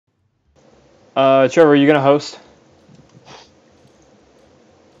Trevor, are you gonna host?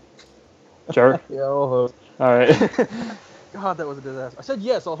 Trevor? Yeah, I'll host. All right. God, that was a disaster. I said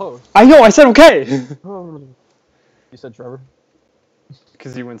yes, I'll host. I know. I said okay. You said Trevor?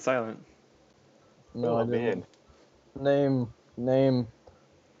 Because you went silent. No, I didn't. man. Name.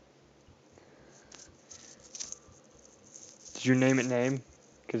 Did you name it name?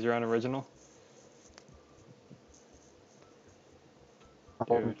 Because you're unoriginal.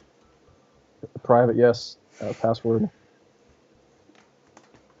 Dude. Private, yes. Password.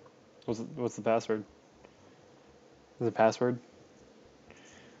 What's the password? Is it password?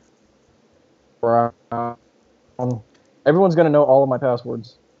 Brown. Everyone's gonna know all of my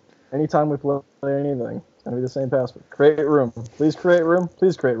passwords. Anytime we play anything, it's gonna be the same password. Create room. Please create room.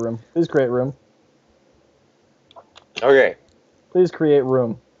 Please create room. Please create room. Okay. Please create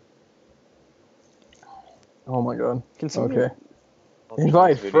room. Oh my god. Can somebody? Okay.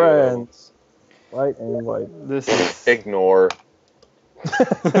 Invite friends. Invite and invite. This is. Ignore.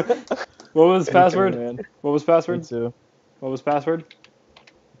 What was password? Man. What was Me password? too. What was password?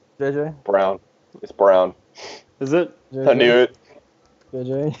 JJ? Brown. It's brown. Is it? JJ? I knew it.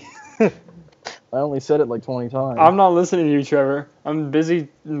 JJ? I only said it like 20 times. I'm not listening to you, Trevor. I'm busy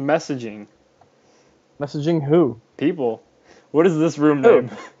messaging Messaging who? people. What is this room Who?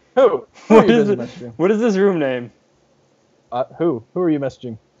 name? Who? Who are What you is busy it? messaging? What is this room name? Who? Who are you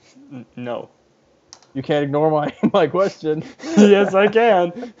messaging? No. You can't ignore my question. Yes, I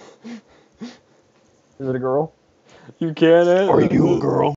can. Is it a girl? You can't. Are you a girl?